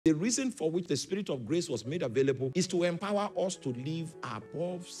The reason for which the Spirit of grace was made available is to empower us to live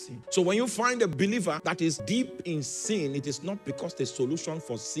above sin. So when you find a believer that is deep in sin, it is not because the solution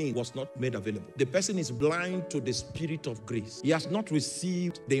for sin was not made available. The person is blind to the Spirit of grace. He has not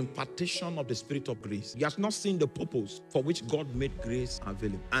received the impartation of the Spirit of grace. He has not seen the purpose for which God made grace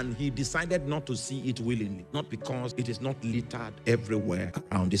available. And he decided not to see it willingly, not because it is not littered everywhere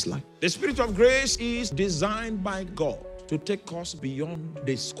around his life. The Spirit of grace is designed by God to take us beyond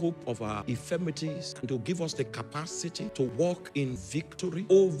the scope of our infirmities and to give us the capacity to walk in victory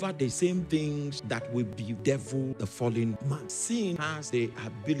over the same things that will bedevil the fallen man. Sin has the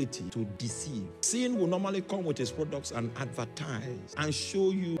ability to deceive. Sin will normally come with its products and advertise and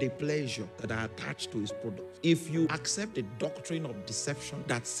show you the pleasure that are attached to its products. If you accept the doctrine of deception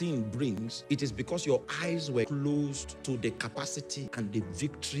that sin brings, it is because your eyes were closed to the capacity and the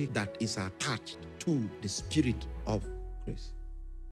victory that is attached to the Spirit of grace.